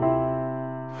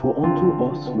For unto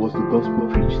us was the gospel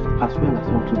preached, as well as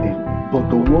unto them. But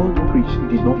the word preached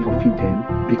did not profit them,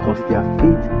 because their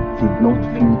faith did not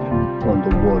feed on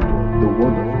the word. The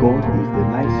word of God is the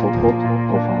life support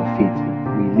of our faith.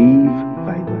 We live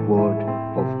by the word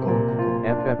of God.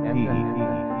 FFP,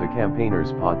 the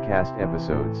Campaigners Podcast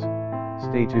episodes.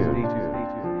 Stay tuned.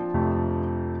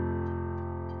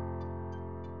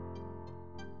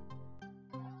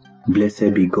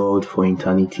 Blessed be God for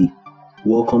eternity.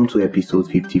 Welcome to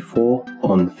episode 54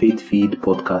 on Faith Feed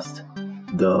Podcast,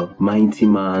 the mighty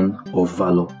man of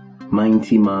valor.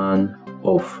 Mighty man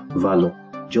of valor.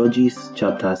 Judges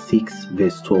chapter 6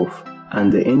 verse 12.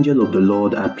 And the angel of the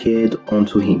Lord appeared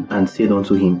unto him and said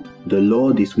unto him, The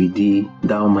Lord is with thee,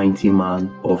 thou mighty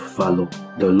man of valor.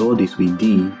 The Lord is with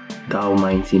thee, thou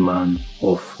mighty man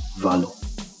of valor.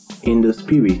 In the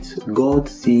spirit, God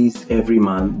sees every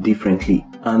man differently.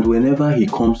 And whenever he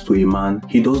comes to a man,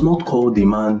 he does not call the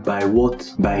man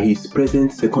by his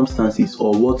present circumstances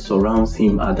or what surrounds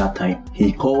him at that time.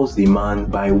 He calls the man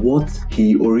by what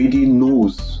he already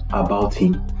knows about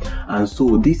him. And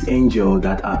so this angel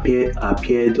that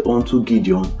appeared unto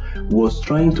Gideon was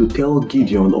trying to tell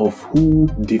Gideon of who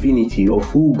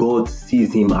God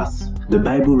sees him as. The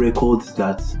Bible records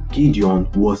that Gideon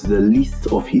was the least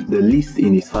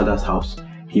in his father's house.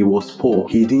 He was poor.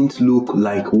 He didn't look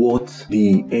like what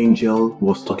the angel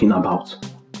was talking about.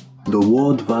 The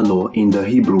word valor in the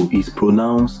Hebrew is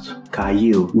pronounced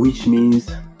kayil, which means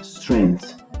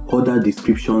strength. Other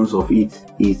descriptions of it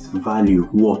is value,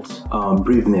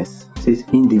 braveness. It says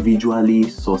individually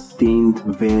sustained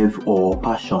verve or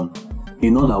passion.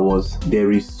 In other words,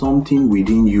 there is something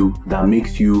within you that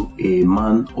makes you a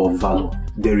man of valor.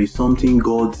 There is something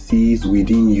God sees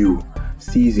in you,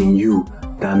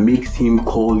 that makes him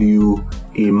call you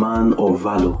a man of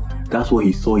valor. That's what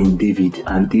he saw in David,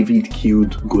 and David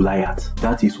killed Goliath.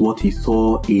 That is what he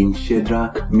saw in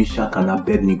Shadrach, Meshach, and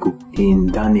Abednego, in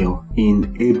Daniel,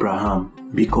 in Abraham.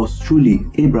 Because truly,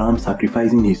 Abraham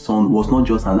sacrificing his son was not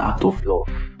just an act of love.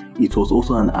 It was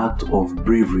also an act of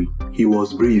bravery. He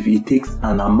was brave. It takes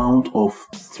an amount of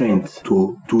strength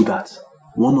to do that.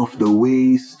 One of the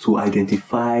ways to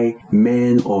identify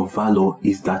men of valor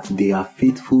is that they are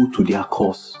faithful to their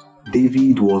cause.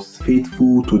 David was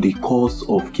faithful to the cause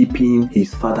of keeping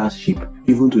his father's sheep,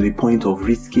 even to the point of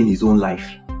risking his own life.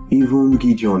 Even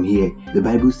Gideon here, the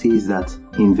Bible says that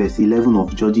in verse 11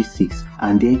 of Judges 6,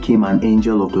 and there came an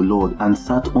angel of the Lord and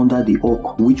sat under the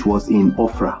oak which was in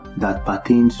Ophrah, that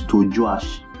pertained to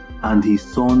Joash, and his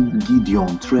son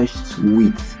Gideon threshed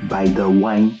wheat by the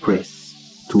wine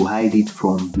press, to hide it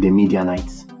from the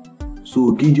Midianites.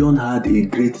 So Gideon had a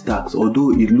great task,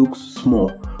 although it looks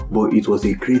small, but it was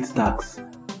a great task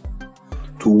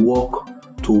to walk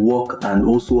and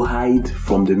also hide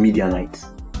from the Midianites.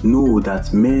 Know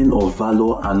that men of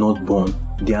valor are not born.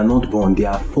 They are not born. They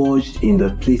are forged in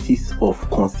the places of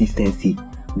consistency.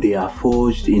 They are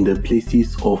forged in the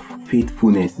places of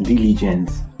faithfulness,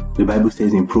 diligence. The Bible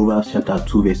says in Proverbs chapter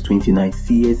 2 verse 29,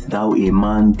 Seest thou a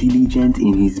man diligent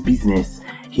in his business?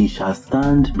 He shall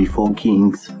stand before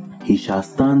kings. He shall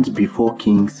stand before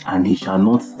kings, and he shall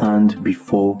not stand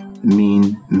before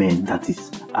mean men, that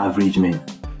is, average men.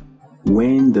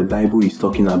 When the Bible is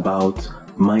talking about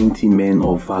mighty men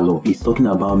of valor, it's talking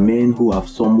about men who have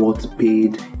somewhat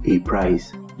paid a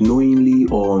price, knowingly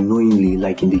or unknowingly,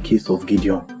 like in the case of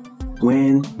Gideon.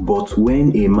 When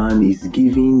a man is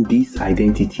given this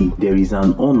identity, there is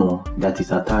an honor that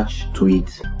is attached to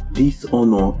it. This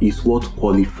honor is what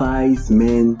qualifies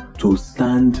men to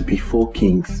stand before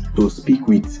kings, to speak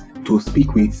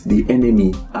with the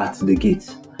enemy at the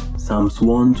gate. Psalms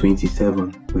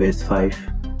 127 verse 5,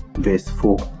 verse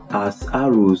 4. As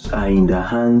arrows are in the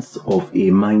hands of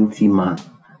a mighty man,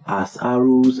 as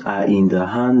arrows are in the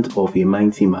hand of a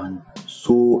mighty man,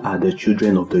 so are the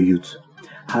children of the youth.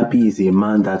 Happy is a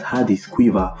man that had his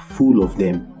quiver full of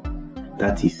them.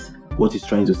 That is, what he's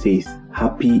trying to say is,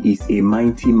 happy is a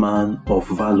mighty man of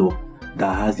valor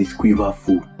that has his quiver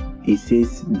full. He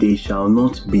says, they shall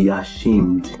not be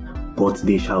ashamed, but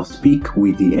they shall speak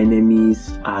with the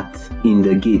enemies in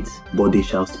the gates. But they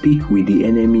shall speak with the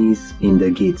enemies in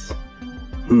the gates.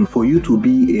 For you to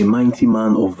be a mighty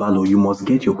man of valor, you must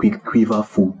get your quiver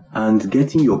full. And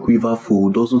getting your quiver full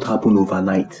doesn't happen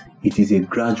overnight. It is a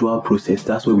gradual process.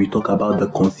 That's why we talk about the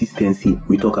consistency.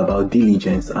 We talk about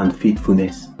diligence and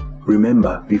faithfulness.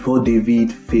 Remember, before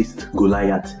David faced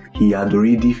Goliath, he had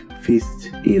already faced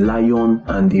a lion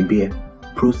and a bear.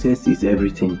 Process is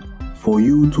everything. For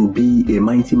you to be a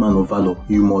mighty man of valor,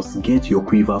 you must get your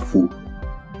quiver full.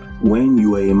 When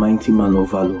you are a mighty man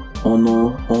of valor,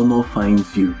 honor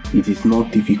finds you. It is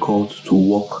not difficult to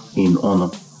walk in honor.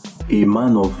 A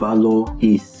man of valor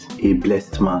is a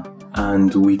blessed man,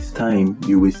 and with time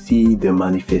you will see the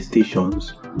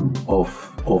manifestations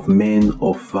of men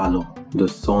of valor, the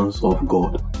sons of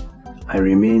God. I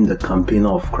remain the campaigner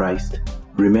of Christ.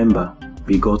 Remember,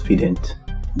 be Godfident.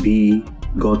 Be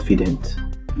Godfident.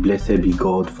 Blessed be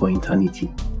God for eternity.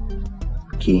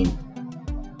 King.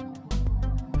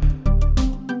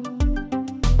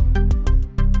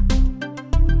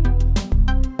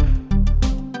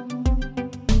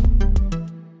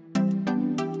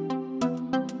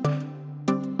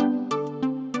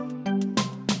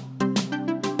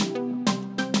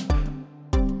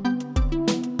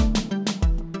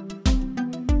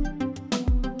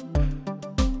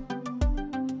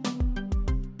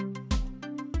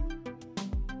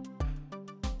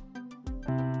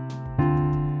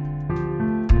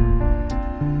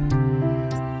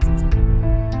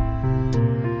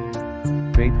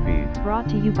 Faith Feed. Brought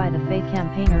to you by the Faith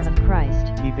Campaigner of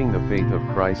Christ. Keeping the faith of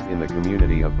Christ in the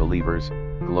community of believers,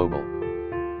 global.